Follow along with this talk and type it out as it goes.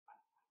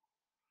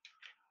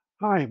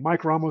Hi,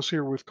 Mike Ramos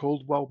here with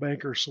Coldwell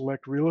Banker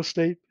Select Real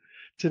Estate.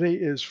 Today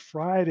is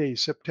Friday,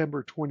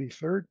 September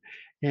 23rd,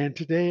 and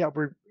today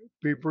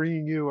be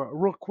bringing you a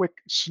real quick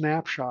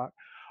snapshot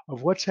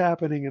of what's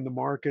happening in the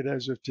market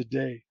as of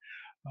today.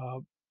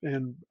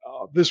 And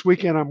this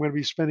weekend, I'm going to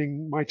be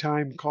spending my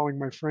time calling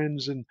my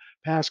friends and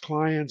past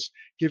clients,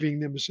 giving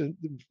them some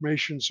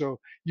information so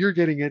you're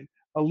getting it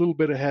a little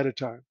bit ahead of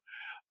time.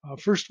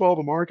 First of all,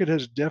 the market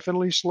has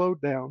definitely slowed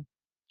down.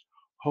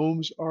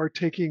 Homes are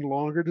taking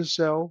longer to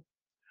sell.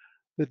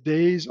 The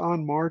days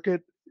on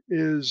market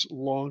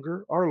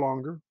are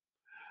longer,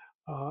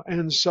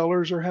 and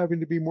sellers are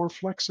having to be more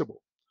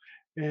flexible.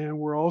 And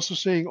we're also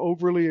seeing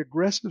overly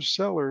aggressive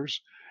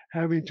sellers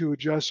having to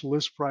adjust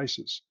list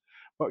prices.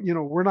 But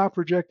we're not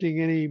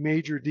projecting any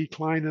major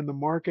decline in the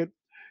market.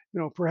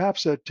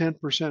 Perhaps a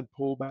 10%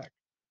 pullback.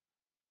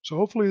 So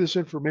hopefully this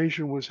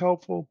information was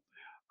helpful.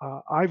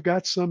 I've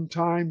got some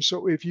time,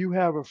 so if you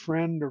have a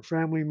friend or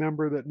family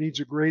member that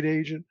needs a great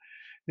agent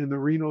in the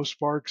Reno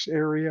Sparks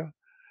area,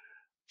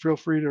 feel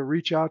free to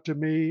reach out to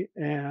me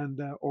and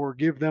or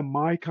give them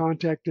my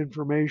contact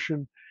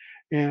information,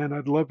 and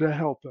I'd love to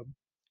help them.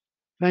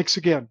 Thanks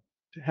again.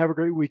 Have a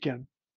great weekend.